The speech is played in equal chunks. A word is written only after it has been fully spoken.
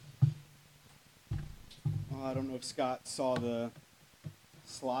I don't know if Scott saw the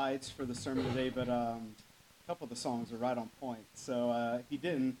slides for the sermon today, but a couple of the songs are right on point. So if he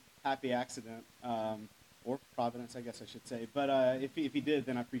didn't, happy accident, or providence, I guess I should say. But if he did,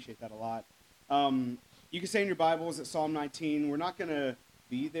 then I appreciate that a lot. You can say in your Bibles at Psalm 19, we're not going to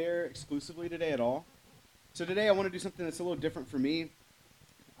be there exclusively today at all. So today I want to do something that's a little different for me.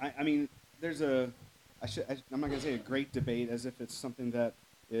 I mean, there's I'm not going to say a great debate as if it's something that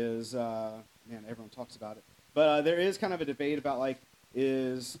is, everyone talks about it. But there is kind of a debate about, like,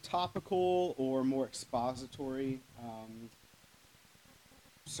 is topical or more expository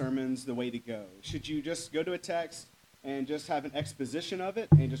sermons the way to go? Should you just go to a text and just have an exposition of it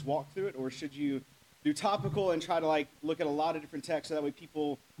and just walk through it? Or should you do topical and try to, like, look at a lot of different texts so that way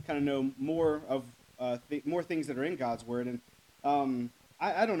people kind of know more of more things that are in God's Word? And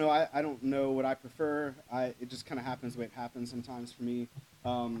I don't know. I don't know what I prefer. It just kind of happens the way it happens sometimes for me.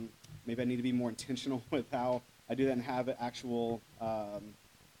 Maybe I need to be more intentional with how I do that and have an actual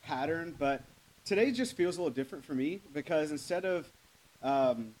pattern. But today just feels a little different for me because instead of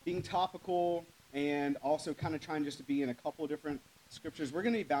being topical and also kind of trying just to be in a couple of different scriptures, we're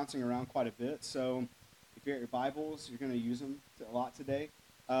going to be bouncing around quite a bit. So if you're at your Bibles, you're going to use them a lot today.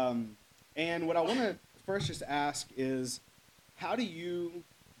 And what I want to first just ask is, how do you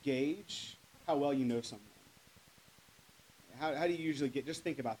gauge how well you know someone? How do you usually just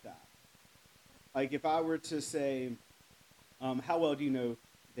think about that? Like if I were to say, how well do you know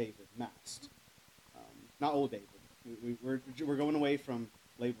David Mast? Not old David. We're going away from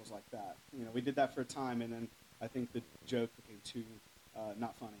labels like that. You know, we did that for a time, and then I think the joke became too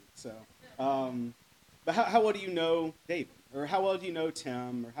not funny. So, but how well do you know David? Or how well do you know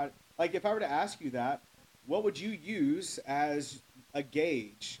Tim? Or like if I were to ask you that, what would you use as a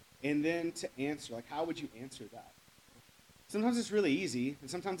gauge and then to answer? Like, how would you answer that? Sometimes it's really easy, and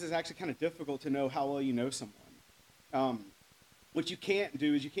sometimes it's actually kind of difficult to know how well you know someone. What you can't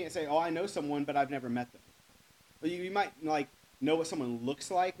do is you can't say, oh, I know someone, but I've never met them. Well, you might, like, know what someone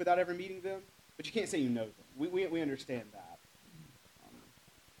looks like without ever meeting them, but you can't say you know them. We understand that.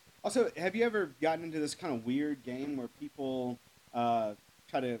 Also, have you ever gotten into this kind of weird game where people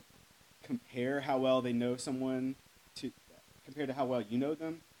try to compare how well they know someone compared to how well you know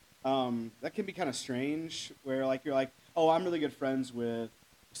them? That can be kind of strange, where like you're like, oh, I'm really good friends with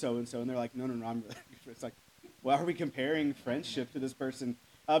so-and-so, and they're like, no, I'm really good friends. It's like, well, are we comparing friendship to this person?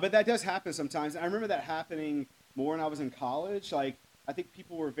 But that does happen sometimes. I remember that happening more when I was in college. Like, I think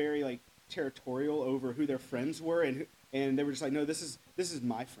people were very, like, territorial over who their friends were, and they were just like, no, this is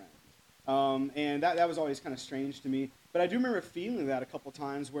my friend. And that was always kind of strange to me. But I do remember feeling that a couple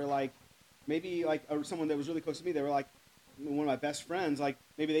times where, like, maybe, like, someone that was really close to me, they were, like, one of my best friends, like,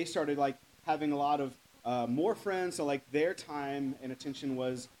 maybe they started, like, having a lot of more friends, so, like, their time and attention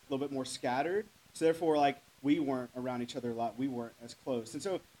was a little bit more scattered. So, therefore, like, we weren't around each other a lot. We weren't as close. And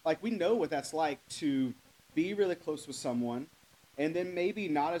so, like, we know what that's like to be really close with someone and then maybe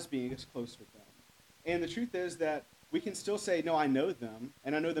not as being as close with them. And the truth is that we can still say, no, I know them,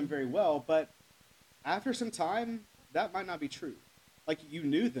 and I know them very well, but after some time, that might not be true. Like, you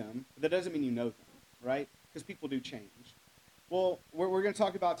knew them, but that doesn't mean you know them, right? Because people do change. Well, what we're going to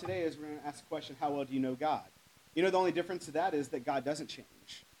talk about today is we're going to ask the question, how well do you know God? You know, the only difference to that is that God doesn't change.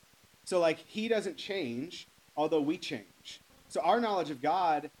 So, like, he doesn't change, although we change. So our knowledge of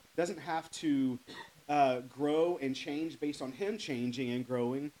God doesn't have to grow and change based on him changing and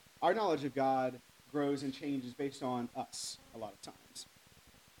growing. Our knowledge of God grows and changes based on us a lot of times.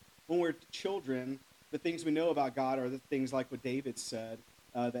 When we're children, the things we know about God are the things like what David said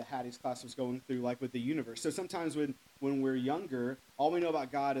that Hattie's class was going through, like with the universe. So sometimes when we're younger, all we know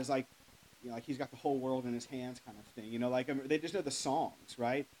about God is like, you know, like he's got the whole world in his hands kind of thing. You know, like they just know the songs,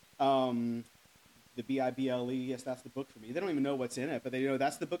 right? The Bible, yes, that's the book for me. They don't even know what's in it, but they know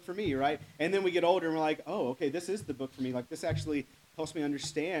that's the book for me, right? And then we get older and we're like, oh, okay, this is the book for me. Like, this actually helps me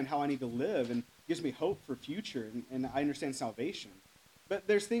understand how I need to live and gives me hope for future, and I understand salvation. But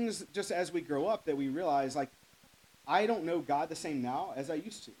there's things just as we grow up that we realize, like, I don't know God the same now as I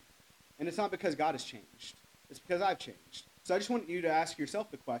used to. And it's not because God has changed. It's because I've changed. So I just want you to ask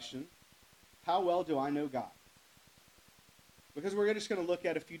yourself the question, how well do I know God? Because we're just going to look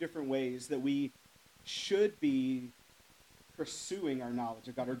at a few different ways that we should be pursuing our knowledge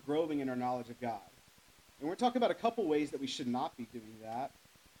of God or growing in our knowledge of God. And we're talking about a couple ways that we should not be doing that.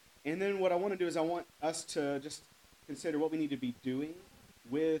 And then what I want to do is I want us to just consider what we need to be doing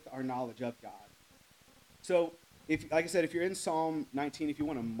with our knowledge of God. So, like I said, if you're in Psalm 19, if you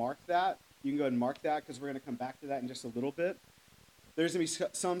want to mark that, you can go ahead and mark that because we're going to come back to that in just a little bit. There's going to be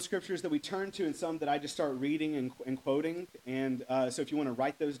some scriptures that we turn to and some that I just start reading and quoting. And so if you want to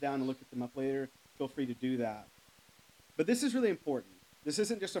write those down and look at them up later, feel free to do that. But this is really important. This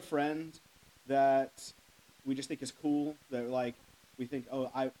isn't just a friend that we just think is cool, that like we think,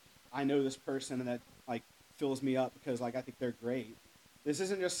 oh, I know this person and that like fills me up because like I think they're great. This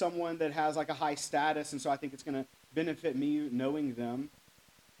isn't just someone that has like a high status and so I think it's going to benefit me knowing them.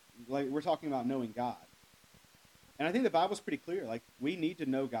 Like we're talking about knowing God. And I think the Bible's pretty clear. Like we need to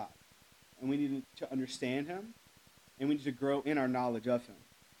know God and we need to understand him and we need to grow in our knowledge of him.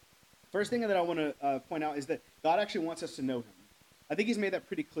 First thing that I want to point out is that God actually wants us to know him. I think he's made that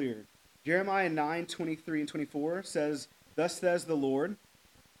pretty clear. Jeremiah 9:23 and 24 says, "Thus says the Lord,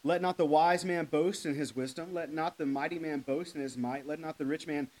 let not the wise man boast in his wisdom, let not the mighty man boast in his might, let not the rich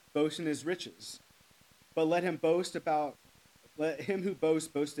man boast in his riches, but let him who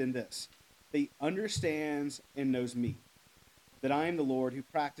boast in this, that he understands and knows me, that I am the Lord who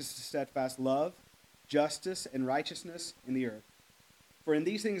practices steadfast love, justice, and righteousness in the earth. For in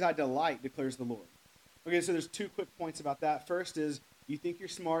these things I delight, declares the Lord." Okay, so there's 2 quick points about that. First is, you think you're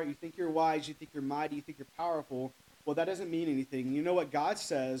smart, you think you're wise, you think you're mighty, you think you're powerful. Well, that doesn't mean anything. You know what God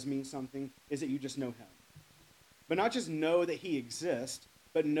says means something, is that you just know him. But not just know that he exists,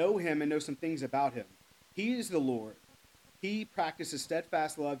 but know him and know some things about him. He is the Lord. He practices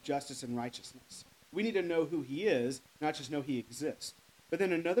steadfast love, justice, and righteousness. We need to know who he is, not just know he exists. But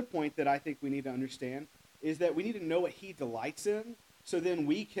then another point that I think we need to understand is that we need to know what he delights in, so then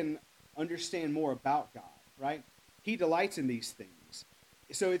we can understand more about God, right? He delights in these things.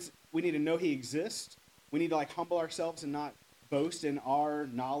 So we need to know he exists. We need to like humble ourselves and not boast in our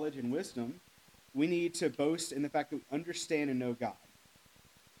knowledge and wisdom. We need to boast in the fact that we understand and know God.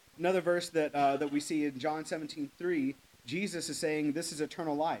 Another verse that we see in John 17:3, Jesus is saying this is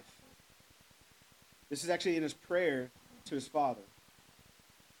eternal life. This is actually in his prayer to his Father.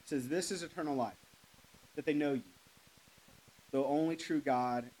 It says, "This is eternal life, that they know you, the only true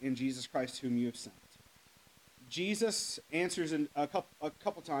God, and Jesus Christ whom you have sent." Jesus answers in a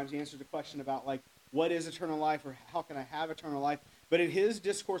couple times. He answers a question about like, what is eternal life, or how can I have eternal life? But in his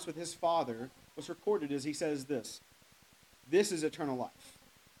discourse with his Father, what's recorded is he says this: "This is eternal life,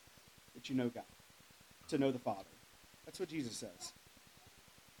 that you know God, to know the Father." That's what Jesus says.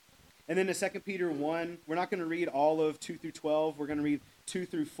 And then in 2 Peter 1, we're not going to read all of 2 through 12. We're going to read 2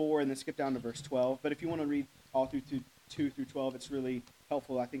 through 4 and then skip down to verse 12. But if you want to read all through 2 through 12, it's really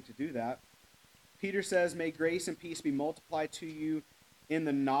helpful, I think, to do that. Peter says, "May grace and peace be multiplied to you in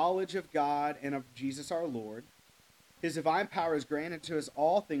the knowledge of God and of Jesus our Lord. His divine power is granted to us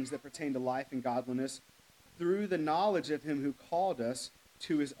all things that pertain to life and godliness through the knowledge of him who called us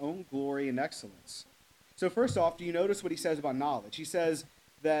to his own glory and excellence." So first off, do you notice what he says about knowledge? He says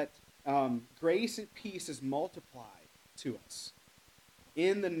that grace and peace is multiplied to us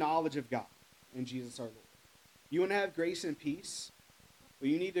in the knowledge of God and Jesus our Lord. You want to have grace and peace? Well,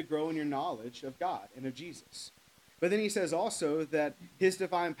 you need to grow in your knowledge of God and of Jesus. But then he says also that his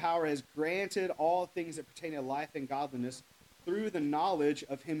divine power has granted all things that pertain to life and godliness through the knowledge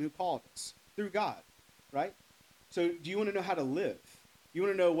of him who called us, through God, right? So do you want to know how to live? You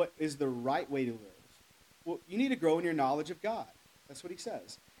want to know what is the right way to live? Well, you need to grow in your knowledge of God. That's what he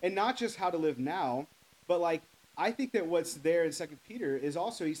says. And not just how to live now, but like, I think that what's there in 2 Peter is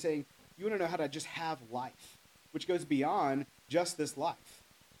also he's saying, you want to know how to just have life, which goes beyond just this life.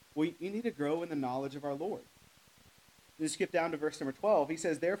 Well, you need to grow in the knowledge of our Lord. Then skip down to verse number 12. He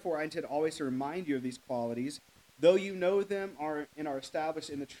says, "Therefore I intend always to remind you of these qualities, though you know them and are established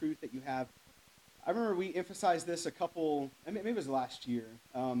in the truth that you have." I remember we emphasized this maybe it was last year,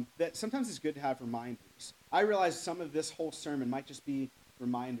 that sometimes it's good to have reminders. I realize some of this whole sermon might just be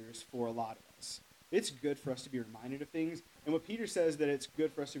reminders for a lot of us. It's good for us to be reminded of things. And what Peter says that it's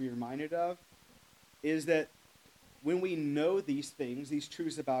good for us to be reminded of is that when we know these things, these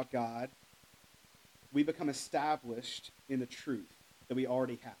truths about God, we become established in the truth that we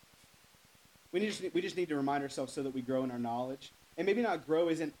already have. We just need to remind ourselves so that we grow in our knowledge. And maybe not grow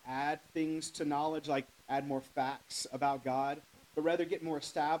isn't add things to knowledge, like add more facts about God, but rather get more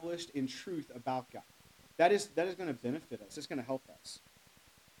established in truth about God. That is going to benefit us. It's going to help us.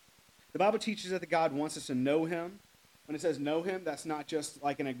 The Bible teaches that God wants us to know him. When it says know him, that's not just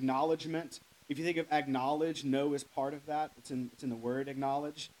like an acknowledgement. If you think of acknowledge, know is part of that. It's in the word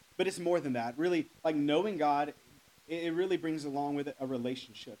acknowledge. But it's more than that. Really, like knowing God, it really brings along with it a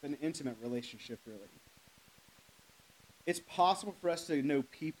relationship, an intimate relationship, really. It's possible for us to know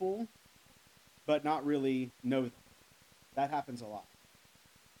people, but not really know them. That happens a lot.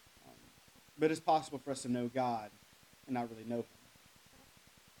 But it's possible for us to know God and not really know him.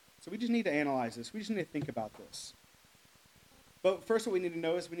 So we just need to analyze this. We just need to think about this. But first what we need to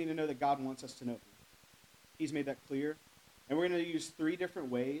know is we need to know that God wants us to know him. He's made that clear. And we're going to use 3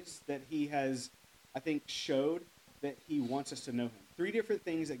 different ways that he has I think showed that he wants us to know him. 3 different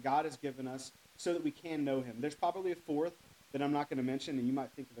things that God has given us so that we can know him. There's probably a 4th that I'm not going to mention, and you might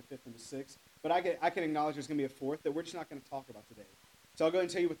think of a 5th and a 6th, but I can acknowledge there's going to be a 4th that we're just not going to talk about today. So I'll go ahead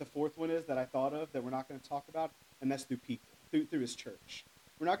and tell you what the 4th one is that I thought of that we're not going to talk about, and that's through people, through his church.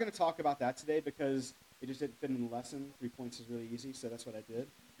 We're not going to talk about that today because it just didn't fit in the lesson. 3 points is really easy, so that's what I did.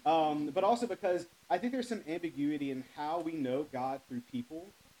 But also because I think there's some ambiguity in how we know God through people.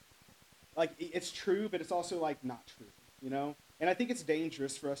 Like, it's true, but it's also, like, not true, you know? And I think it's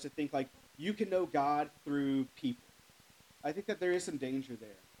dangerous for us to think, like, you can know God through people. I think that there is some danger there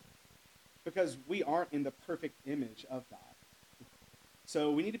because we aren't in the perfect image of God.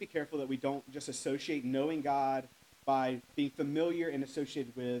 So we need to be careful that we don't just associate knowing God by being familiar and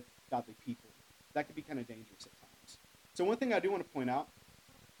associated with godly people. That could be kind of dangerous at times. So one thing I do want to point out,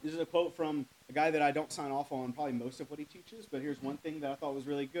 this is a quote from a guy that I don't sign off on probably most of what he teaches, but here's one thing that I thought was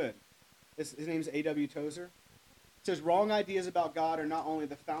really good. His name is A.W. Tozer. It says, wrong ideas about God are not only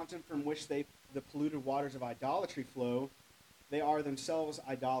the fountain from which the polluted waters of idolatry flow, they are themselves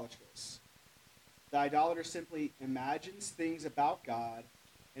idolatrous. The idolater simply imagines things about God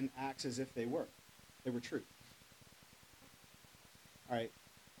and acts as if they were true. All right,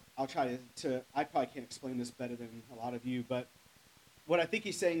 I'll try to I probably can't explain this better than a lot of you, but what I think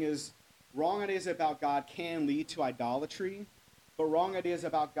he's saying is wrong ideas about God can lead to idolatry, but wrong ideas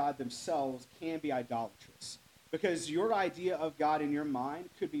about God themselves can be idolatrous. Because your idea of God in your mind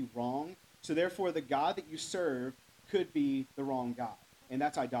could be wrong, so therefore the God that you serve could be the wrong God, and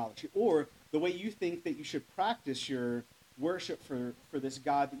that's idolatry. Or the way you think that you should practice your worship for this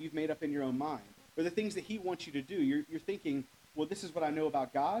God that you've made up in your own mind, or the things that he wants you to do. You're thinking, well, this is what I know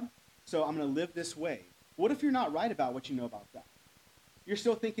about God, so I'm going to live this way. What if you're not right about what you know about God? You're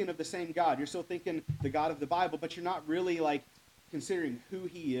still thinking of the same God. You're still thinking the God of the Bible, but you're not really, like, considering who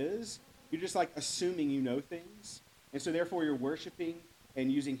he is. You're just, like, assuming you know things, and so therefore you're worshiping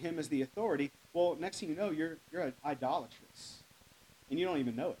and using him as the authority. Well, next thing you know, you're an idolatrous, and you don't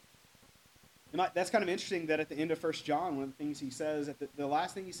even know it. And that's kind of interesting that at the end of 1 John, one of the things he says, the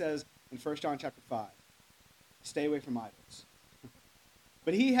last thing he says in 1 John chapter 5, stay away from idols.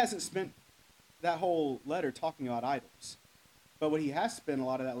 But he hasn't spent that whole letter talking about idols. But what he has spent a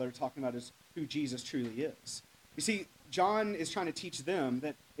lot of that letter talking about is who Jesus truly is. You see, John is trying to teach them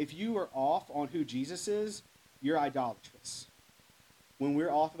that if you are off on who Jesus is, you're idolatrous. When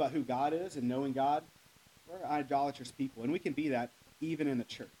we're off about who God is and knowing God, we're idolatrous people. And we can be that even in the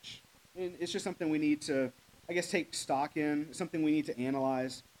church. And it's just something we need to, I guess, take stock in, something we need to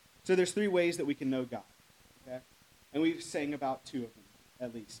analyze. So there's 3 ways that we can know God, okay? And we've sang about 2 of them,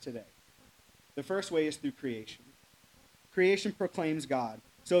 at least, today. The first way is through creation. Creation proclaims God.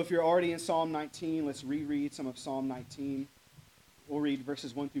 So if you're already in Psalm 19, let's reread some of Psalm 19. We'll read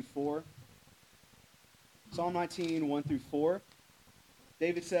verses 1 through 4. Psalm 19, 1 through 4.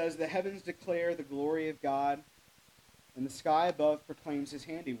 David says, the heavens declare the glory of God, and the sky above proclaims his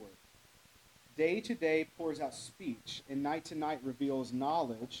handiwork. Day to day pours out speech, and night to night reveals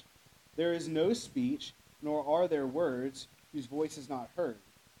knowledge. There is no speech, nor are there words whose voice is not heard.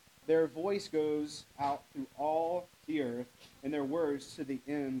 Their voice goes out through all the earth, and their words to the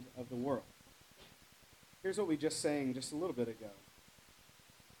end of the world. Here's what we just sang just a little bit ago.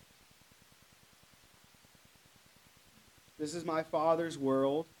 This is my Father's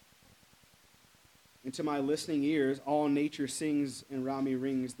world, and to my listening ears, all nature sings, and round me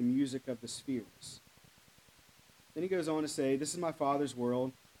rings the music of the spheres. Then he goes on to say, this is my Father's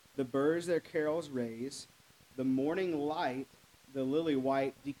world, the birds their carols raise, the morning light, the lily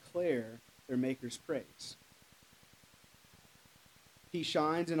white declare their Maker's praise. He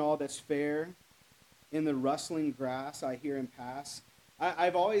shines in all that's fair, in the rustling grass I hear him pass.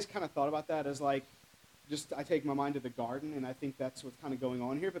 I've always kind of thought about that as like, just I take my mind to the garden, and I think that's what's kind of going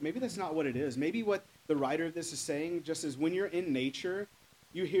on here, but maybe that's not what it is. Maybe what the writer of this is saying just is when you're in nature,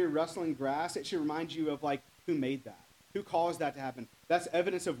 you hear rustling grass, it should remind you of like, who made that? Who caused that to happen? That's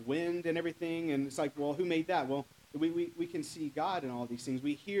evidence of wind and everything, and it's like, well, who made that? Well, we can see God in all these things.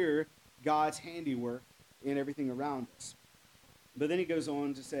 We hear God's handiwork in everything around us. But then he goes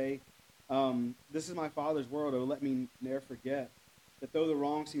on to say, this is my Father's world, oh, let me ne'er forget that though the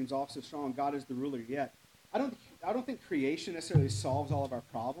wrong seems oft so strong, God is the ruler yet. I don't think creation necessarily solves all of our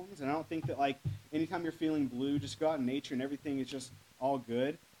problems, and I don't think that like anytime you're feeling blue, just go out in nature and everything is just all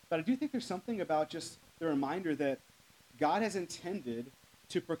good. But I do think there's something about just the reminder that God has intended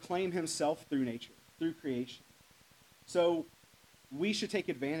to proclaim himself through nature, through creation. So we should take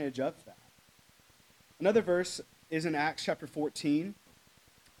advantage of that. Another verse is in Acts chapter 14.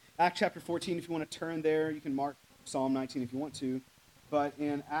 Acts chapter 14, if you want to turn there, you can mark Psalm 19 if you want to. but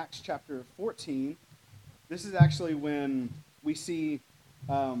in Acts chapter 14, this is actually when we see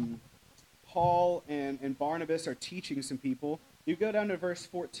Paul and Barnabas are teaching some people. You go down to verse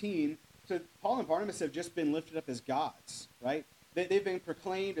 14. So Paul and Barnabas have just been lifted up as gods, right? They've been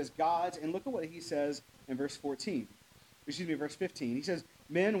proclaimed as gods. And look at what he says in verse 14. Excuse me, verse 15. He says,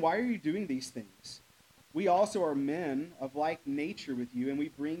 "Men, why are you doing these things? We also are men of like nature with you, and we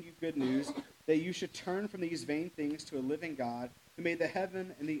bring you good news that you should turn from these vain things to a living God who made the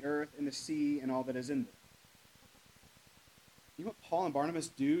heaven and the earth and the sea and all that is in them." You know what Paul and Barnabas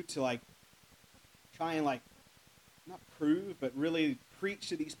do to try and not prove, but really preach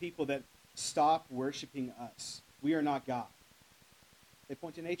to these people that stop worshiping us. We are not God. They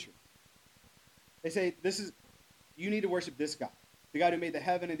point to nature. They say, you need to worship this God, the God who made the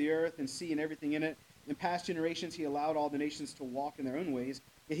heaven and the earth and sea and everything in it. In past generations, he allowed all the nations to walk in their own ways,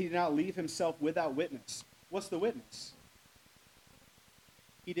 yet he did not leave himself without witness. What's the witness?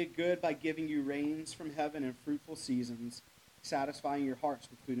 He did good by giving you rains from heaven and fruitful seasons, satisfying your hearts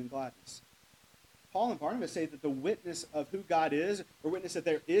with food and gladness. Paul and Barnabas say that the witness of who God is, or witness that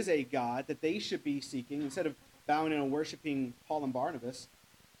there is a God that they should be seeking, instead of bowing and worshiping Paul and Barnabas,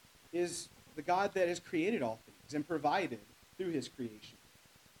 is the God that has created all things and provided through his creation.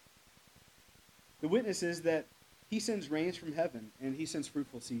 The witness is that he sends rains from heaven and he sends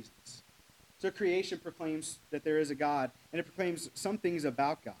fruitful seasons. So creation proclaims that there is a God, and it proclaims some things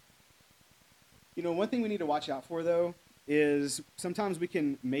about God. You know, one thing we need to watch out for, though, is sometimes we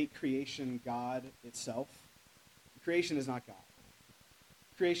can make creation God itself. Creation is not God.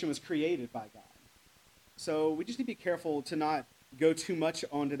 Creation was created by God. So we just need to be careful to not go too much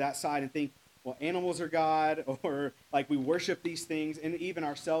onto that side and think, well, animals are God, or we worship these things, and even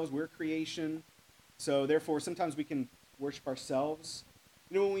ourselves, we're creation. So therefore, sometimes we can worship ourselves.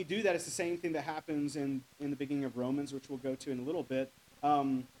 You know, when we do that, it's the same thing that happens in the beginning of Romans, which we'll go to in a little bit.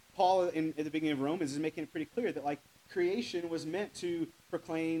 Paul, at the beginning of Romans, is making it pretty clear that creation was meant to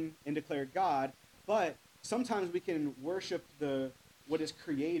proclaim and declare God, but sometimes we can worship what is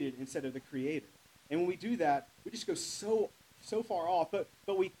created instead of the Creator. And when we do that, we just go so far off, but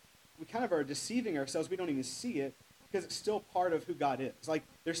we kind of are deceiving ourselves. We don't even see it because it's still part of who God is.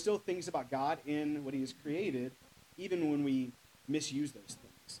 There's still things about God in what he has created, even when we misuse those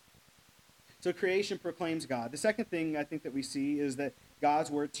things. So creation proclaims God. The second thing I think that we see is that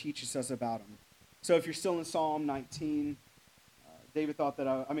God's word teaches us about him. So if you're still in Psalm 19,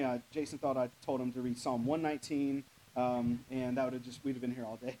 Jason thought I told him to read Psalm 119, and that we'd have been here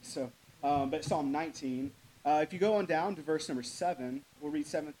all day. So, but Psalm 19, if you go on down to verse number 7, we'll read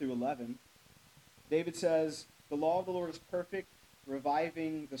 7 through 11. David says, "The law of the Lord is perfect,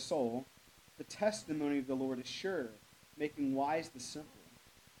 reviving the soul. The testimony of the Lord is sure, making wise the simple.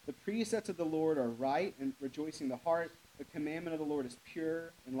 The precepts of the Lord are right and rejoicing the heart. The commandment of the Lord is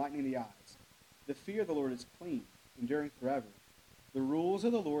pure, enlightening the eyes. The fear of the Lord is clean, enduring forever. The rules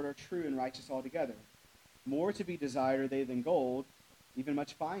of the Lord are true and righteous altogether. More to be desired are they than gold, even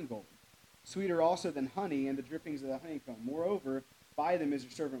much fine gold. Sweeter also than honey and the drippings of the honeycomb. Moreover, by them is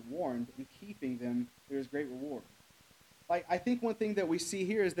your servant warned, in keeping them there is great reward." I think one thing that we see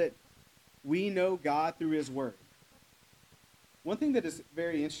here is that we know God through his word. One thing that is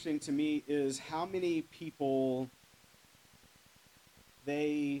very interesting to me is how many people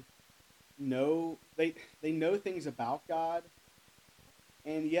they know things about God,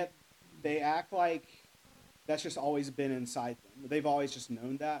 and yet they act like that's just always been inside them. They've always just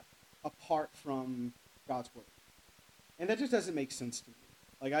known that apart from God's word. And that just doesn't make sense to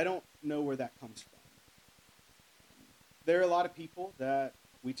me. I don't know where that comes from. There are a lot of people that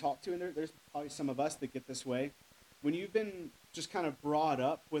we talk to, and there's probably some of us that get this way. When you've been just kind of brought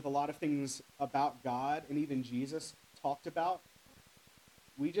up with a lot of things about God and even Jesus talked about,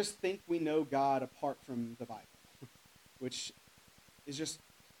 we just think we know God apart from the Bible, which is just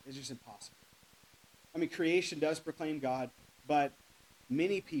impossible. I mean, creation does proclaim God, but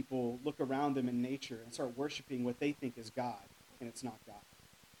many people look around them in nature and start worshiping what they think is God, and it's not God,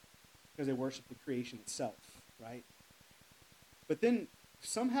 because they worship the creation itself, right? But then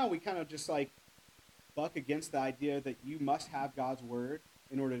somehow we kind of just buck against the idea that you must have God's word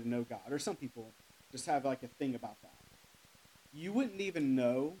in order to know God, or some people just have a thing about that. You wouldn't even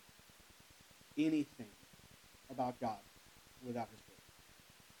know anything about God without his word.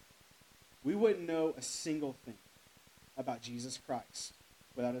 We wouldn't know a single thing about Jesus Christ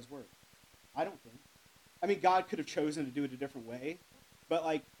without his word. I don't think. I mean, God could have chosen to do it a different way,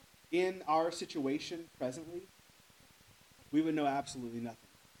 but in our situation presently, we would know absolutely nothing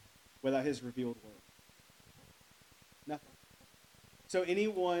without his revealed word. Nothing. So any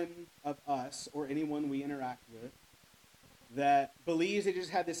one of us or anyone we interact with, that believes they just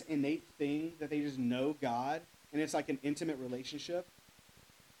have this innate thing that they just know God, and it's like an intimate relationship,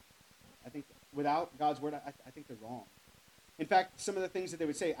 I think without God's word, I think they're wrong. In fact, some of the things that they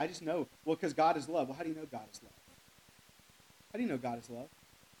would say, I just know, well, because God is love. Well, how do you know God is love? How do you know God is love?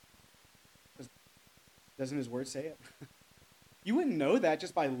 Because doesn't his word say it? You wouldn't know that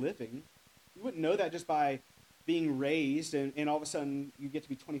just by living. You wouldn't know that just by being raised, and all of a sudden you get to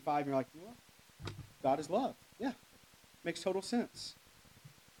be 25 and you're like, you know what? God is love. Yeah, makes total sense.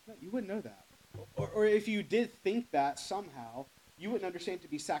 No, you wouldn't know that. Or if you did think that somehow, you wouldn't understand it to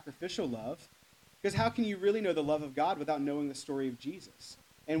be sacrificial love. Because how can you really know the love of God without knowing the story of Jesus?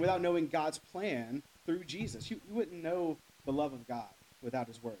 And without knowing God's plan through Jesus? You wouldn't know the love of God without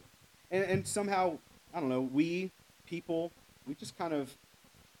his word. And somehow, I don't know, we just kind of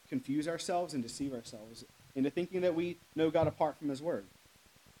confuse ourselves and deceive ourselves into thinking that we know God apart from his word.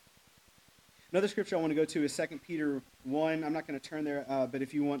 Another scripture I want to go to is 2 Peter 1. I'm not going to turn there, but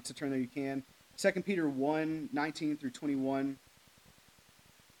if you want to turn there, you can. 2 Peter 1, 19 through 21.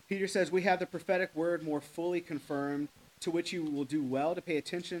 Peter says, we have the prophetic word more fully confirmed, to which you will do well to pay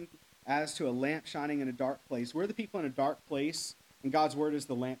attention as to a lamp shining in a dark place. We're the people in a dark place, and God's word is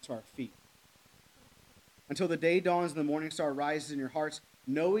the lamp to our feet. Until the day dawns and the morning star rises in your hearts,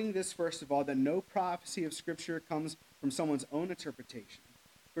 knowing this, first of all, that no prophecy of Scripture comes from someone's own interpretation.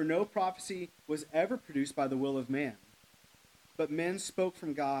 For no prophecy was ever produced by the will of man, but men spoke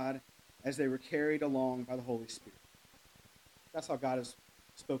from God as they were carried along by the Holy Spirit. That's how God has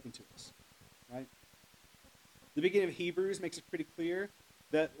spoken to us, right? The beginning of Hebrews makes it pretty clear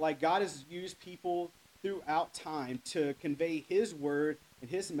that God has used people throughout time to convey his word and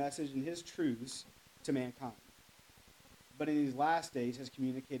his message and his truths to mankind. But in these last days has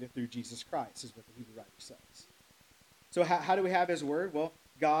communicated through Jesus Christ, is what the Hebrew writer says. So how do we have his word? Well,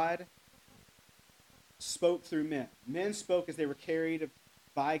 God spoke through men. Men spoke as they were carried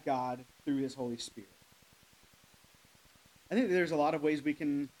by God through his Holy Spirit. I think there's a lot of ways we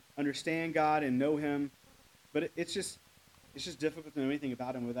can understand God and know him, but it's just difficult to know anything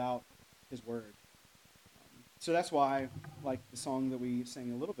about him without his word. So that's why, the song that we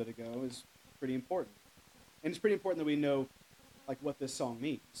sang a little bit ago is pretty important. And it's pretty important that we know, what this song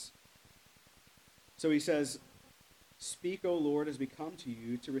means. So he says, speak, O Lord, as we come to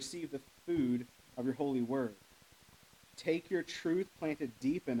you to receive the food of your holy word. Take your truth planted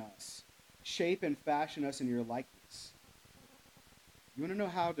deep in us. Shape and fashion us in your likeness. You want to know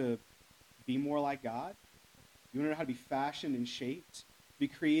how to be more like God? You want to know how to be fashioned and shaped? Be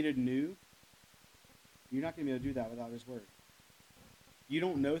created new? You're not going to be able to do that without his word. You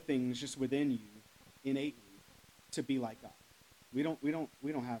don't know things just within you innately to be like God. We don't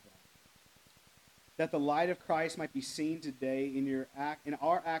have that. That the light of Christ might be seen today in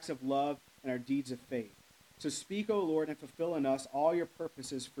our acts of love and our deeds of faith. So speak, O Lord, and fulfill in us all your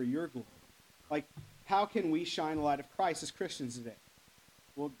purposes for your glory. How can we shine the light of Christ as Christians today?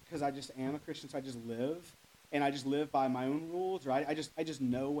 Well, because I just am a Christian, so I just live, and I just live by my own rules, right? I just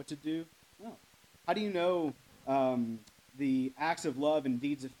know what to do. No. How do you know the acts of love and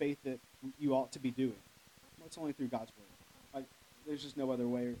deeds of faith that you ought to be doing? Well, it's only through God's word. There's just no other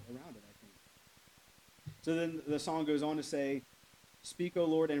way around it, I think. So then the song goes on to say, speak, O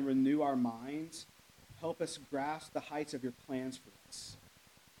Lord, and renew our minds. Help us grasp the heights of your plans for us.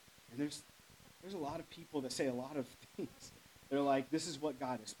 And there's a lot of people that say a lot of things. They're like, this is what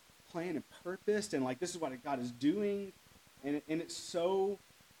God has planned and purposed, and this is what God is doing. And it's so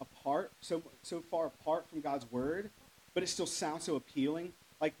apart, so far apart from God's word, but it still sounds so appealing.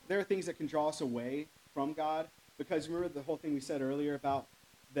 There are things that can draw us away from God, because remember the whole thing we said earlier about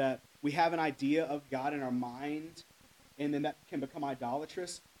that we have an idea of God in our mind, and then that can become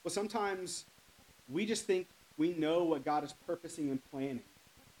idolatrous. Well, sometimes we just think we know what God is purposing and planning.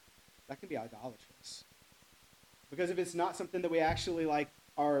 That can be idolatrous. Because if it's not something that we actually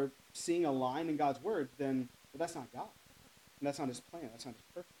are seeing aligned in God's word, then that's not God. And that's not his plan. That's not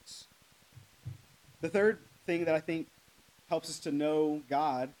his purpose. The third thing that I think helps us to know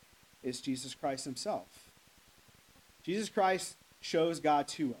God is Jesus Christ himself. Jesus Christ shows God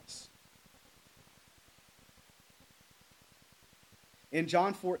to us. In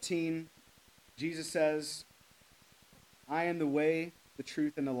John 14, Jesus says, I am the way, the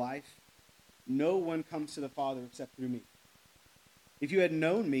truth, and the life. No one comes to the Father except through me. If you had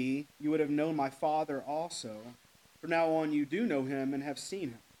known me, you would have known my Father also. From now on, you do know him and have seen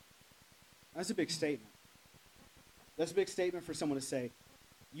him. That's a big statement. That's a big statement for someone to say,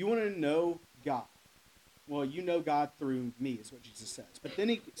 you want to know God. Well, you know God through me, is what Jesus says. But then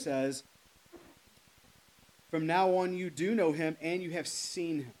he says, from now on, you do know him and you have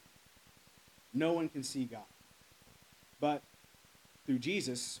seen him. No one can see God. But through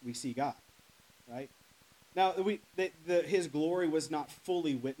Jesus, we see God, right? Now, his glory was not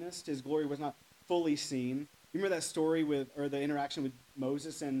fully witnessed. His glory was not fully seen. You remember that story or the interaction with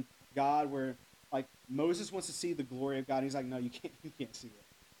Moses and God where, like, Moses wants to see the glory of God. And he's like, no, you can't see it.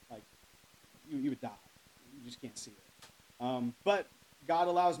 Like, you would die. You just can't see it. But God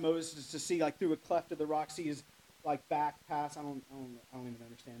allows Moses to see, like, through a cleft of the rock, see his, like, back pass. I don't even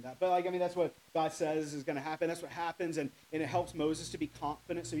understand that. But, like, I mean, that's what God says is going to happen. That's what happens. And it helps Moses to be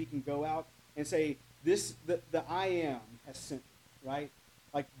confident so he can go out and say, the I am has sent me, right?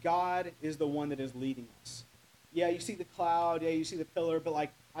 Like, God is the one that is leading us. Yeah, you see the cloud. Yeah, you see the pillar. But,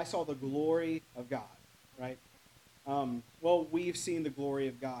 like, I saw the glory of God, right? Well, we've seen the glory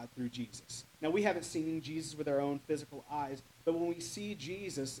of God through Jesus. Now, we haven't seen Jesus with our own physical eyes, but when we see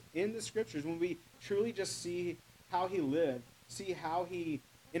Jesus in the scriptures, when we truly just see how he lived, see how he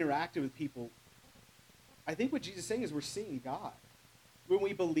interacted with people, I think what Jesus is saying is we're seeing God. When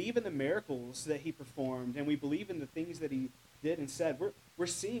we believe in the miracles that he performed and we believe in the things that he did and said, we're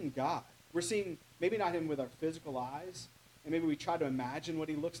seeing God. We're seeing maybe not him with our physical eyes, and maybe we try to imagine what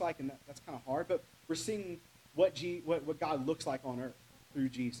he looks like, and that's kind of hard, but we're seeing what God looks like on earth through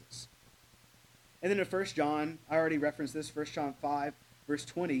Jesus. And then in 1 John, I already referenced this, 1 John 5, verse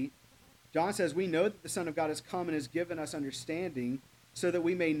 20, John says, we know that the Son of God has come and has given us understanding so that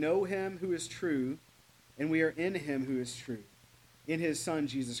we may know him who is true, and we are in him who is true, in his Son,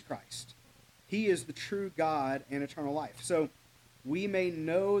 Jesus Christ. He is the true God and eternal life. So we may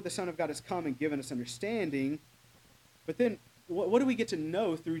know the Son of God has come and given us understanding, but then what do we get to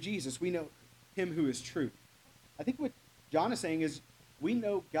know through Jesus? We know him who is true. I think what John is saying is we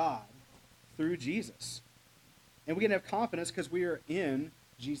know God through Jesus. And we can have confidence because we are in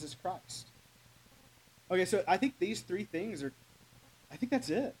Jesus Christ. Okay, so I think these three things I think that's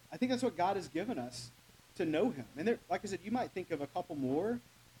it. I think that's what God has given us to know him. And there, like I said, you might think of a couple more.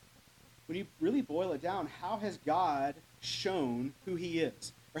 When you really boil it down, how has God shown who he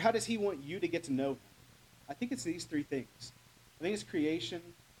is? Or how does he want you to get to know him? I think it's these three things. I think it's creation,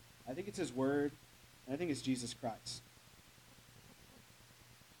 I think it's his word, and I think it's Jesus Christ.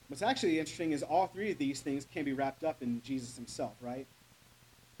 What's actually interesting is all three of these things can be wrapped up in Jesus himself, right?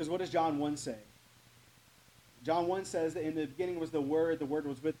 Because what does John 1 say? John 1 says that in the beginning was the Word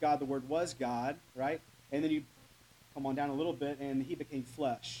was with God, the Word was God, right? And then you come on down a little bit, and he became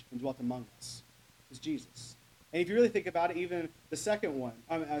flesh and dwelt among us. It's Jesus. And if you really think about it, even the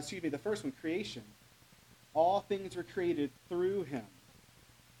the first one, creation, all things were created through him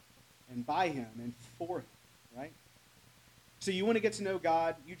and by him and for him, right? So you want to get to know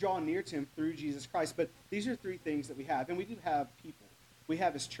God, you draw near to him through Jesus Christ. But these are three things that we have. And we do have people. We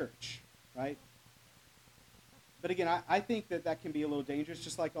have his church, right? But again, I think that can be a little dangerous,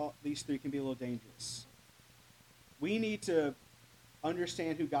 just like all these three can be a little dangerous. We need to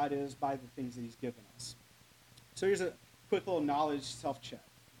understand who God is by the things that he's given us. So here's a quick little knowledge self-check,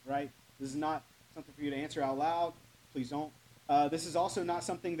 right? This is not something for you to answer out loud. Please don't. This is also not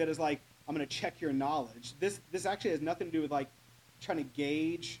something that is like, I'm going to check your knowledge. This actually has nothing to do with like trying to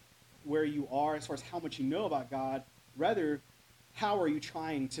gauge where you are as far as how much you know about God. Rather, how are you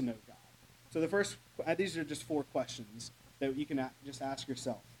trying to know God? So the first, these are just 4 questions that you can just ask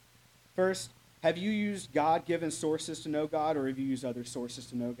yourself. First, have you used God-given sources to know God, or have you used other sources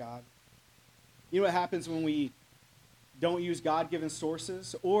to know God? You know what happens when we don't use God-given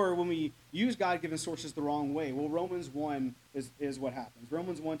sources, or when we use God-given sources the wrong way? Well, Romans 1 is what happens.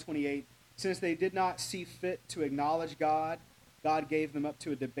 Romans 1:28, since they did not see fit to acknowledge God, God gave them up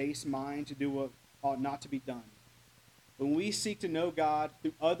to a debased mind to do what ought not to be done. When we seek to know God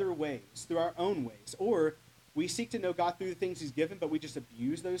through other ways, through our own ways, or we seek to know God through the things he's given, but we just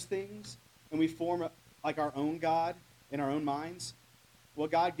abuse those things, and we form like our own God in our own minds, well,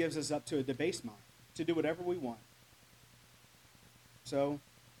 God gives us up to a debased mind to do whatever we want. So,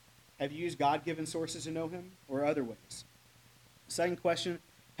 have you used God-given sources to know him, or other ways? Second question,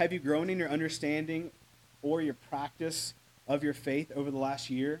 have you grown in your understanding or your practice of your faith over the last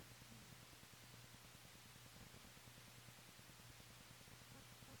year?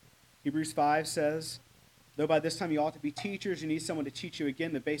 Hebrews 5 says, though by this time you ought to be teachers, you need someone to teach you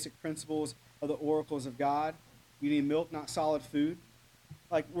again the basic principles of the oracles of God. You need milk, not solid food.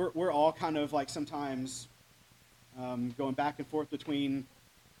 Like, we're all kind of like sometimes going back and forth between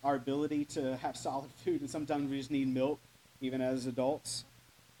our ability to have solid food, and sometimes we just need milk, even as adults.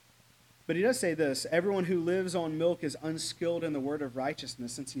 But he does say this, everyone who lives on milk is unskilled in the word of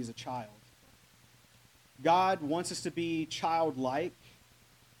righteousness since he is a child. God wants us to be childlike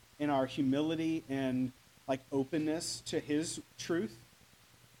in our humility and like openness to his truth,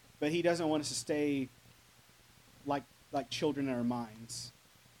 but he doesn't want us to stay like like children in our minds.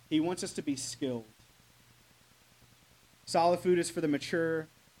 He wants us to be skilled. Solid food is for the mature,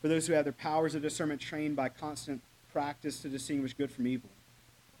 for those who have their powers of discernment trained by constant practice to distinguish good from evil.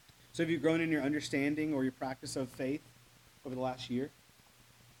 So have you grown in your understanding or your practice of faith over the last year?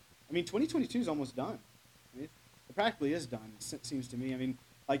 I mean, 2022 is almost done. I mean, it practically is done, it seems to me. I mean,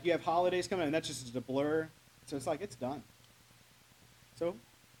 like you have holidays coming, and that's just a blur. So it's like, it's done. So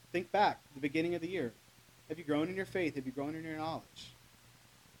think back, the beginning of the year. Have you grown in your faith? Have you grown in your knowledge?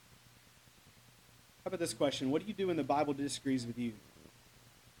 How about this question? What do you do when the Bible disagrees with you?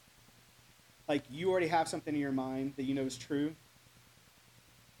 Like, you already have something in your mind that you know is true,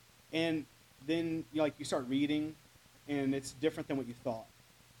 and then you start reading, and it's different than what you thought.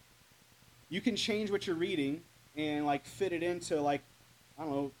 You can change what you're reading and fit it into I don't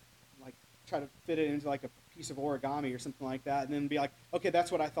know, try to fit it into a piece of origami or something like that, and then be like, okay,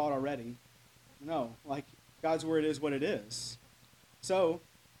 that's what I thought already. No, God's word is what it is. So,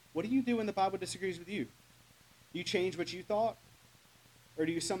 what do you do when the Bible disagrees with you? Do you change what you thought? Or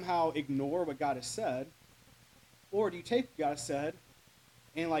do you somehow ignore what God has said? Or do you take what God has said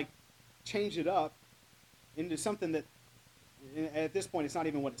and change it up into something that at this point it's not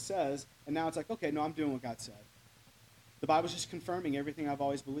even what it says, and now it's okay, no, I'm doing what God said. The Bible's just confirming everything I've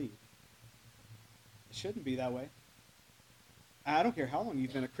always believed. It shouldn't be that way. I don't care how long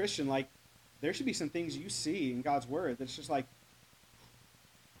you've been a Christian, there should be some things you see in God's word that's just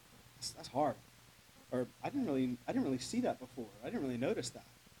that's hard. Or I didn't really see that before. I didn't really notice that.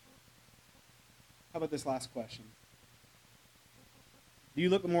 How about this last question? Do you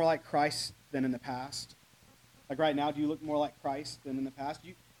look more like Christ than in the past? Right now, do you look more like Christ than in the past?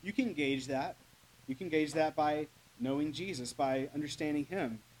 You can gauge that. You can gauge that by knowing Jesus, by understanding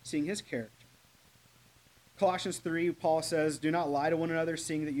him, seeing his character. Colossians 3, Paul says, "Do not lie to one another,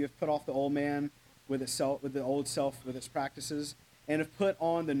 seeing that you have put off the old man with the old self with its practices, and have put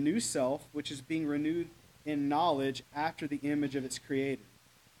on the new self, which is being renewed in knowledge after the image of its creator."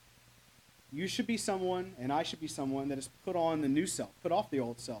 You should be someone, and I should be someone that has put on the new self, put off the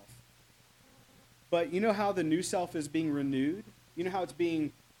old self. But you know how the new self is being renewed? You know how it's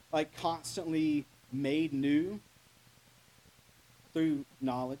being constantly made new? Through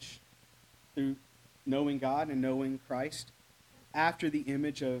knowledge, through knowing God and knowing Christ after the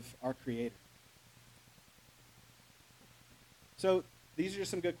image of our Creator. So these are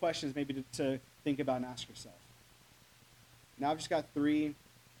just some good questions maybe to think about and ask yourself. Now I've just got 3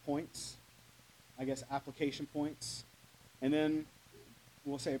 points, application points, and then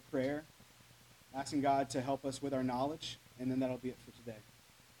we'll say a prayer, asking God to help us with our knowledge, and then that'll be it for today.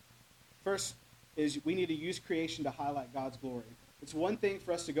 First is we need to use creation to highlight God's glory. It's one thing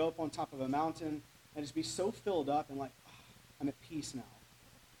for us to go up on top of a mountain and just be so filled up and I'm at peace now.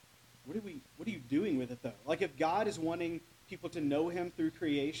 What are you doing with it though? If God is wanting people to know him through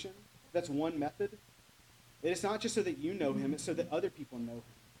creation, that's one method. It's not just so that you know him, it's so that other people know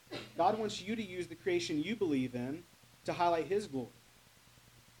him. God wants you to use the creation you believe in to highlight his glory.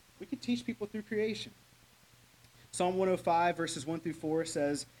 We could teach people through creation. Psalm 105 verses 1 through 4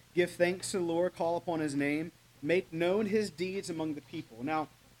 says, "Give thanks to the Lord, call upon his name, make known his deeds among the people." Now,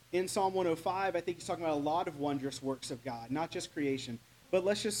 in Psalm 105, I think he's talking about a lot of wondrous works of God, not just creation. But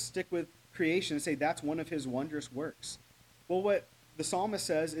let's just stick with creation and say that's one of his wondrous works. Well, what the psalmist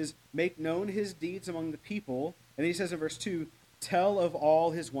says is, make known his deeds among the people. And then he says in verse 2, tell of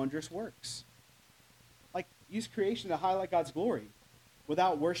all his wondrous works. Use creation to highlight God's glory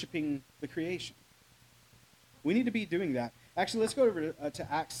without worshiping the creation. We need to be doing that. Actually, let's go over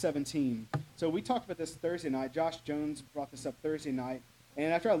to Acts 17. So we talked about this Thursday night. Josh Jones brought this up Thursday night.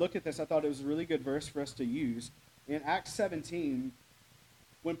 And after I looked at this, I thought it was a really good verse for us to use. In Acts 17,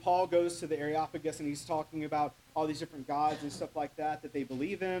 when Paul goes to the Areopagus and he's talking about all these different gods and stuff like that they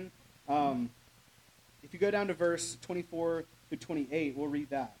believe in, if you go down to verse 24 through 28, we'll read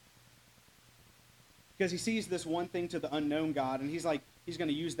that. Because he sees this one thing to the unknown God, and he's going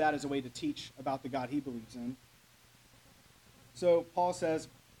to use that as a way to teach about the God he believes in. So Paul says,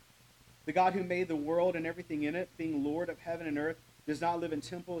 "The God who made the world and everything in it, being Lord of heaven and earth, does not live in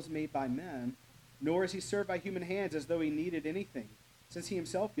temples made by men, nor is he served by human hands as though he needed anything, since he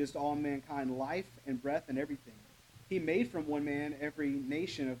himself gives to all mankind life and breath and everything. He made from one man every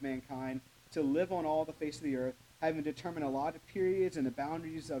nation of mankind to live on all the face of the earth, having determined allotted periods and the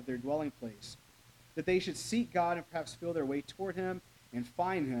boundaries of their dwelling place, that they should seek God and perhaps feel their way toward him and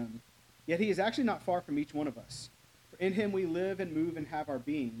find him. Yet he is actually not far from each one of us. For in him we live and move and have our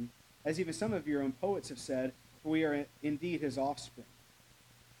being, as even some of your own poets have said, for we are indeed his offspring."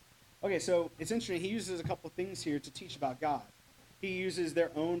 Okay, so it's interesting. He uses a couple of things here to teach about God. He uses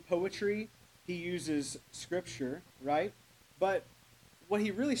their own poetry he uses scripture, right? But what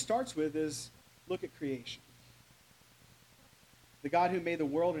he really starts with is look at creation. The God who made the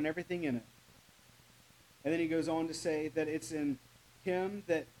world and everything in it. And then he goes on to say that it's in him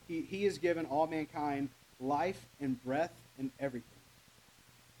that he has given all mankind life and breath and everything.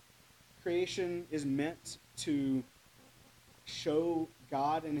 Creation is meant to show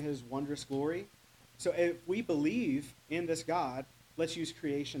God in his wondrous glory. So if we believe in this God, let's use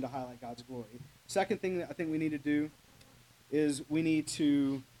creation to highlight God's glory. Second thing that I think we need to do is we need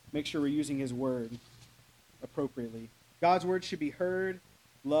to make sure we're using his word appropriately. God's word should be heard,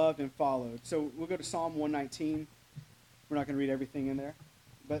 loved, and followed. So we'll go to Psalm 119. We're not going to read everything in there.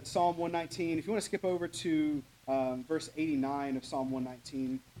 But Psalm 119, if you want to skip over to verse 89 of Psalm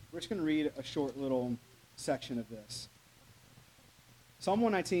 119, we're just going to read a short little section of this. Psalm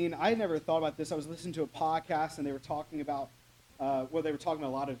 119, I had never thought about this. I was listening to a podcast, and they were talking about, they were talking about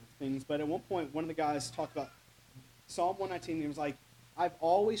a lot of things. But at one point, one of the guys talked about Psalm 119, and he was like, I've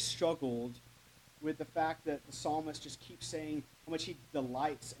always struggled with the fact that the psalmist just keeps saying how much he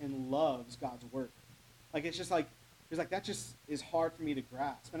delights and loves God's word. Like, it's just like, he was like, that just is hard for me to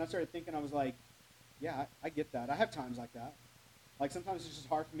grasp. And I started thinking, I was like, yeah, I get that. I have times like that. Like, sometimes it's just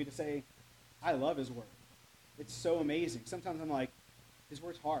hard for me to say, I love his word. It's so amazing. Sometimes I'm like, his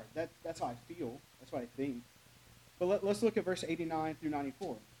word's hard. That's how I feel. That's what I think. But let's look at verse 89 through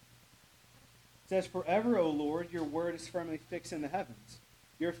 94. It says, forever, O Lord, your word is firmly fixed in the heavens.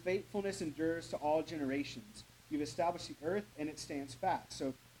 Your faithfulness endures to all generations. You've established the earth, and it stands fast.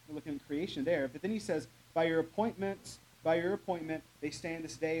 So we're looking at creation there. But then he says, by your appointment, they stand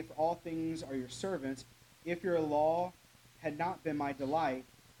this day, for all things are your servants. If your law had not been my delight,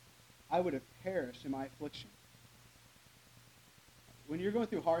 I would have perished in my affliction. When you're going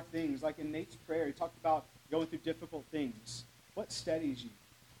through hard things, like in Nate's prayer, he talked about going through difficult things. What steadies you?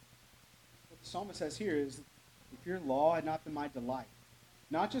 What the psalmist says here is, if your law had not been my delight,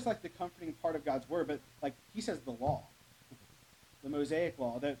 not just like the comforting part of God's word, but like he says the law, the Mosaic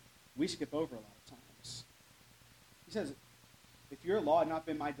law that we skip over a lot of times. He says, if your law had not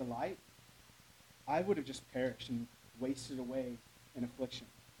been my delight, I would have just perished and wasted away in affliction.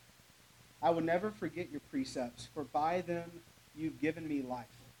 I will never forget your precepts, for by them you've given me life.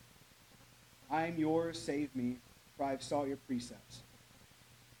 I am yours, save me, for I have sought your precepts.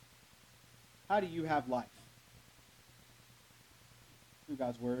 How do you have life? Through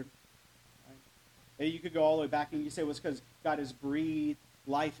God's word. Right? And you could go all the way back and you say, well, it's because God has breathed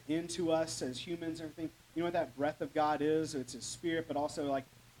life into us as humans and everything. You know what that breath of God is? It's his spirit, but also like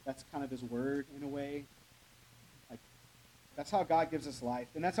that's kind of his word in a way. Like that's how God gives us life,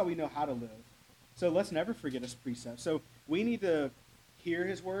 and that's how we know how to live. So let's never forget his precepts. So we need to hear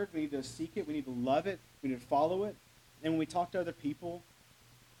his word, we need to seek it, we need to love it, we need to follow it. And when we talk to other people,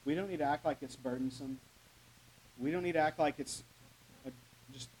 we don't need to act like it's burdensome. We don't need to act like it's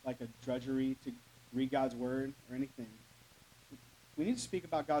just like a drudgery to read God's word or anything. We need to speak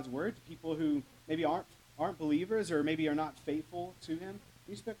about God's word to people who maybe aren't believers or maybe are not faithful to him.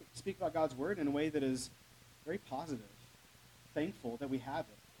 We speak about God's word in a way that is very positive, thankful that we have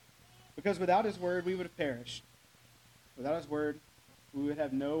it. Because without his word, we would have perished. Without his word, we would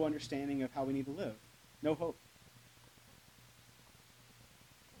have no understanding of how we need to live, no hope.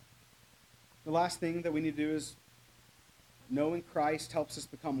 The last thing that we need to do is knowing Christ helps us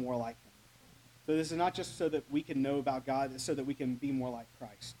become more like him. So this is not just so that we can know about God, it's so that we can be more like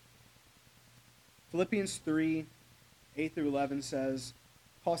Christ. Philippians 3, 8 through 11 says,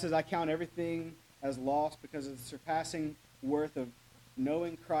 Paul says, I count everything as lost because of the surpassing worth of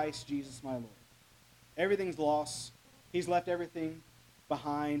knowing Christ Jesus my Lord. Everything's lost. He's left everything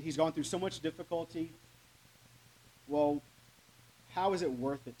behind. He's gone through so much difficulty. Well, how is it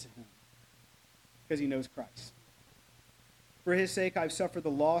worth it to him? Because he knows Christ. For his sake I've suffered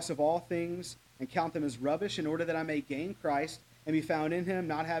the loss of all things and count them as rubbish in order that I may gain Christ and be found in him,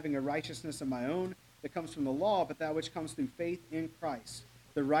 not having a righteousness of my own that comes from the law, but that which comes through faith in Christ,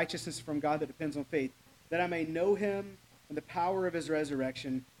 the righteousness from God that depends on faith, that I may know him and the power of his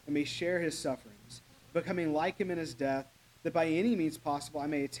resurrection and may share his sufferings, becoming like him in his death, that by any means possible I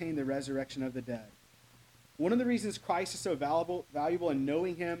may attain the resurrection of the dead. One of the reasons Christ is so valuable and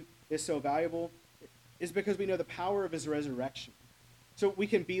knowing him is so valuable is because we know the power of his resurrection. So we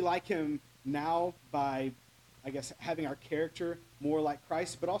can be like him now by, I guess, having our character more like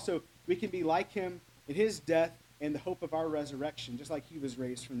Christ, but also we can be like him in his death and the hope of our resurrection, just like he was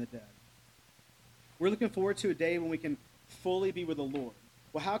raised from the dead. We're looking forward to a day when we can fully be with the Lord.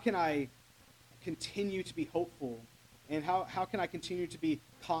 Well, how can I continue to be hopeful, and how can I continue to be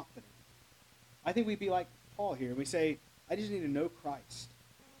confident? I think we'd be like Paul here. We say, I just need to know Christ.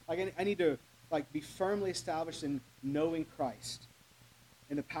 Like I need to like be firmly established in knowing Christ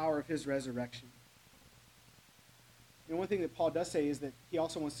and the power of his resurrection. And one thing that Paul does say is that he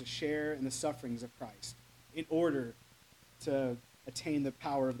also wants to share in the sufferings of Christ in order to attain the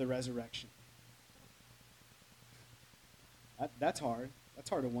power of the resurrection. That's hard. That's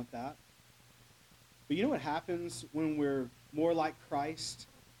hard to want that. But you know what happens when we're more like Christ,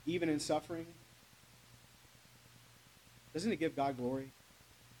 even in suffering? Doesn't it give God glory?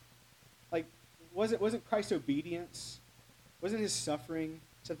 Like, wasn't Christ's obedience, wasn't his suffering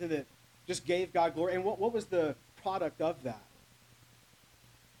something that just gave God glory? And what was the product of that?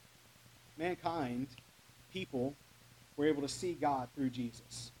 Mankind, people, were able to see God through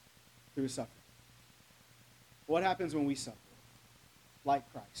Jesus, through his suffering. What happens when we suffer? Like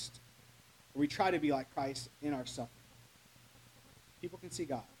Christ. Or we try to be like Christ in our suffering. People can see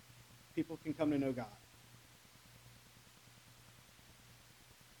God. People can come to know God.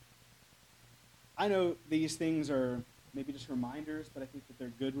 I know these things are maybe just reminders, but I think that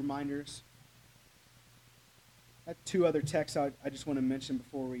they're good reminders. I have two other texts I just want to mention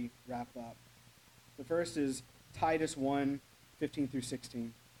before we wrap up. The first is Titus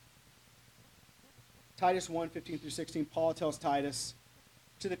 1:15-16. Titus 1:15-16, Paul tells Titus,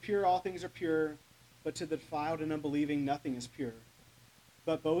 "To the pure all things are pure, but to the defiled and unbelieving nothing is pure.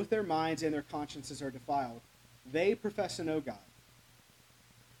 But both their minds and their consciences are defiled. They profess to know God."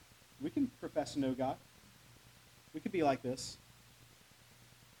 We can profess to know God. We could be like this.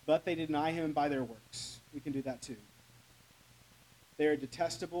 "But they deny him by their works." We can do that too. "They are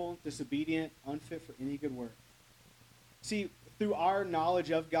detestable, disobedient, unfit for any good work." See, through our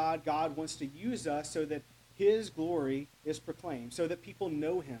knowledge of God, God wants to use us so that his glory is proclaimed, so that people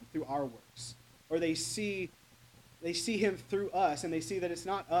know him through our works. Or they see him through us, and they see that it's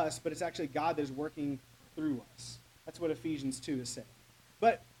not us, but it's actually God that is working through us. That's what Ephesians 2 is saying.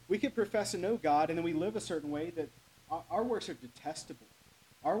 But we could profess to know God, and then we live a certain way that our works are detestable.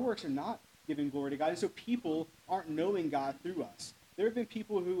 Our works are not giving glory to God, and so people aren't knowing God through us. There have been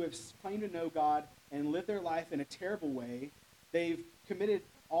people who have claimed to know God and lived their life in a terrible way. They've committed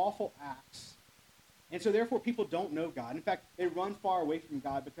awful acts, and so therefore people don't know God. In fact, they run far away from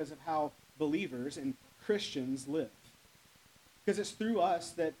God because of how believers and Christians live. Because it's through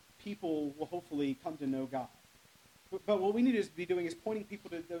us that people will hopefully come to know God. But what we need to be doing is pointing people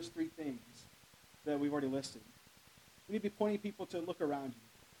to those three things that we've already listed. We need to be pointing people to look around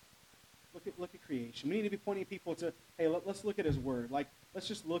you. Look at creation. We need to be pointing people to, hey, let's look at his word. Like, let's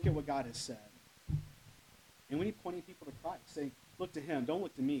just look at what God has said. And we need pointing people to Christ, saying, look to him, don't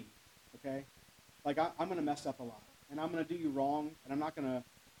look to me, okay? Like, I'm going to mess up a lot, and I'm going to do you wrong, and I'm not going to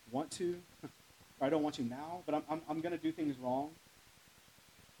want to, or I don't want to now, but I'm going to do things wrong.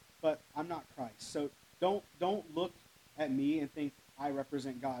 But I'm not Christ. So don't look at me and think I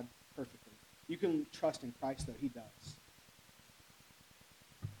represent God perfectly. You can trust in Christ, though. He does.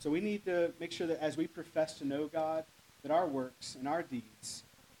 So we need to make sure that as we profess to know God, that our works and our deeds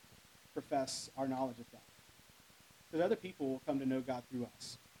profess our knowledge of God. Because other people will come to know God through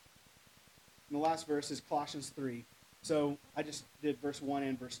us. And the last verse is Colossians 3. So I just did verse 1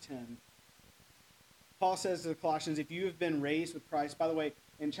 and verse 10. Paul says to the Colossians, if you have been raised with Christ, by the way,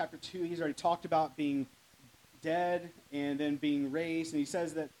 in chapter 2, he's already talked about being dead and then being raised. And he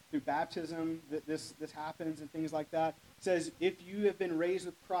says that through baptism that this happens and things like that. He says, if you have been raised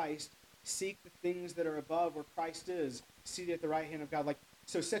with Christ, seek the things that are above where Christ is, seated at the right hand of God. Like,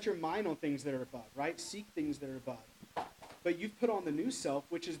 so set your mind on things that are above, right? Seek things that are above. But you've put on the new self,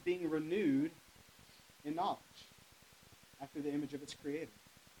 which is being renewed in knowledge after the image of its creator.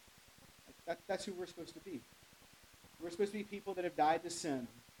 That's who we're supposed to be. We're supposed to be people that have died to sin.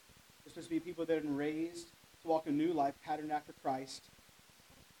 We're supposed to be people that have been raised to walk a new life patterned after Christ.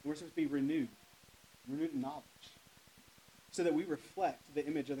 And we're supposed to be renewed in knowledge, so that we reflect the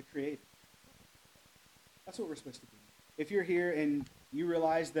image of the Creator. That's what we're supposed to be. If you're here and you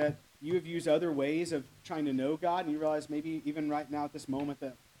realize that you have used other ways of trying to know God, and you realize maybe even right now at this moment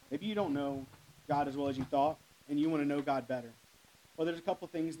that maybe you don't know God as well as you thought, and you want to know God better, well, there's a couple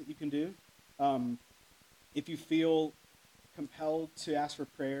things that you can do. If you feel compelled to ask for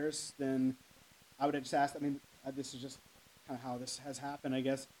prayers, then I would just ask, this is just kind of how this has happened, I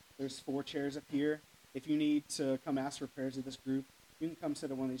guess. There's 4 chairs up here. If you need to come ask for prayers of this group, you can come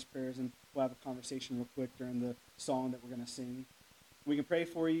sit at one of these prayers and we'll have a conversation real quick during the song that we're going to sing. We can pray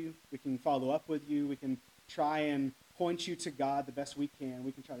for you. We can follow up with you. We can try and point you to God the best we can.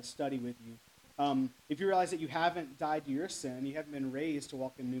 We can try to study with you. If you realize that you haven't died to your sin, you haven't been raised to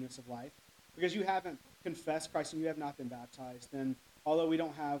walk in newness of life, because you haven't confessed Christ and you have not been baptized, then although we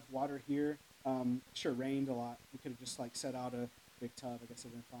don't have water here, sure rained a lot. We could have just set out a big tub. I guess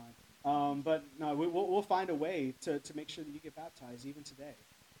it would have been fine. But no, we'll find a way to make sure that you get baptized even today.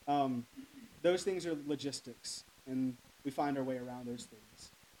 Um, those things are logistics, and we find our way around those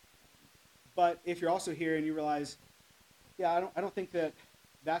things. But if you're also here and you realize, yeah, I don't think that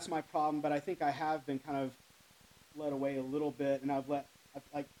that's my problem, but I think I have been kind of led away a little bit, and I've like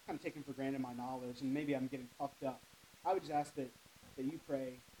kind of taken for granted my knowledge, and maybe I'm getting puffed up. I would just ask that you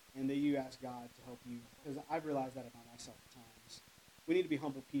pray and that you ask God to help you, because I've realized that about myself at times. We need to be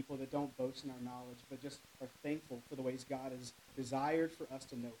humble people that don't boast in our knowledge, but just are thankful for the ways God has desired for us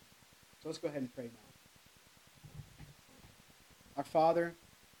to know Him. So let's go ahead and pray now. Our Father,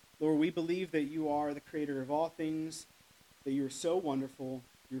 Lord, we believe that you are the creator of all things, that you are so wonderful,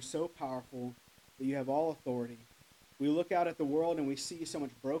 you're so powerful, that you have all authority. We look out at the world and we see so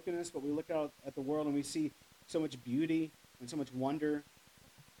much brokenness, but we look out at the world and we see so much beauty and so much wonder.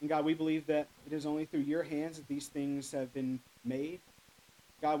 And God, we believe that it is only through your hands that these things have been made.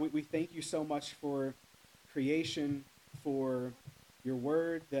 God, we thank you so much for creation, for your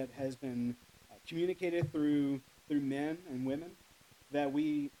word that has been communicated through men and women, that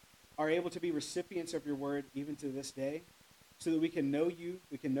we are able to be recipients of your word even to this day, so that we can know you,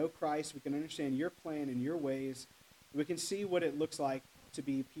 we can know Christ, we can understand your plan and your ways, we can see what it looks like to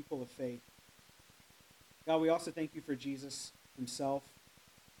be people of faith. God, we also thank you for Jesus himself,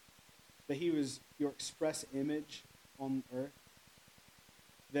 that he was your express image on earth,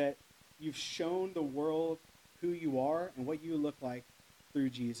 that you've shown the world who you are and what you look like through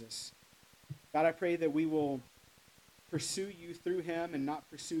Jesus. God, I pray that we will pursue you through him and not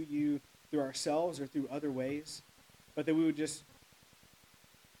pursue you through ourselves or through other ways, but that we would just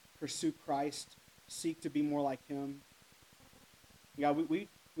pursue Christ, seek to be more like him. God, we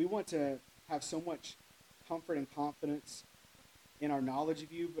want to have so much comfort and confidence in our knowledge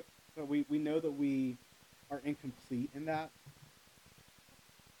of you, but we know that we are incomplete in that.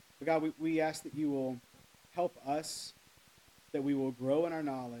 But God, we ask that you will help us, that we will grow in our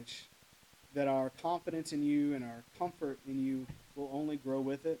knowledge, that our confidence in you and our comfort in you will only grow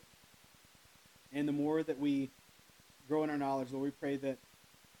with it. And the more that we grow in our knowledge, Lord, we pray that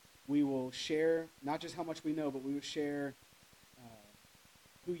we will share not just how much we know, but we will share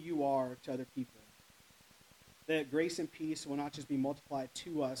who you are to other people. That grace and peace will not just be multiplied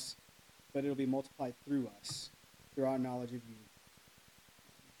to us, but it'll be multiplied through us, through our knowledge of you.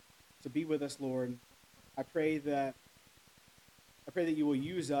 So be with us, Lord. I pray that you will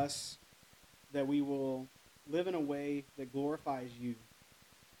use us, that we will live in a way that glorifies you,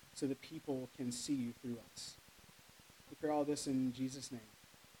 so that people can see you through us. We pray all this in Jesus' name.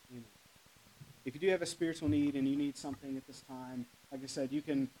 Amen. If you do have a spiritual need and you need something at this time, like I said, you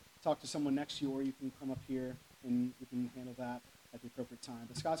can talk to someone next to you, or you can come up here and we can handle that at the appropriate time.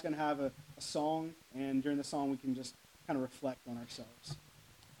 But Scott's going to have a song, and during the song we can just kind of reflect on ourselves.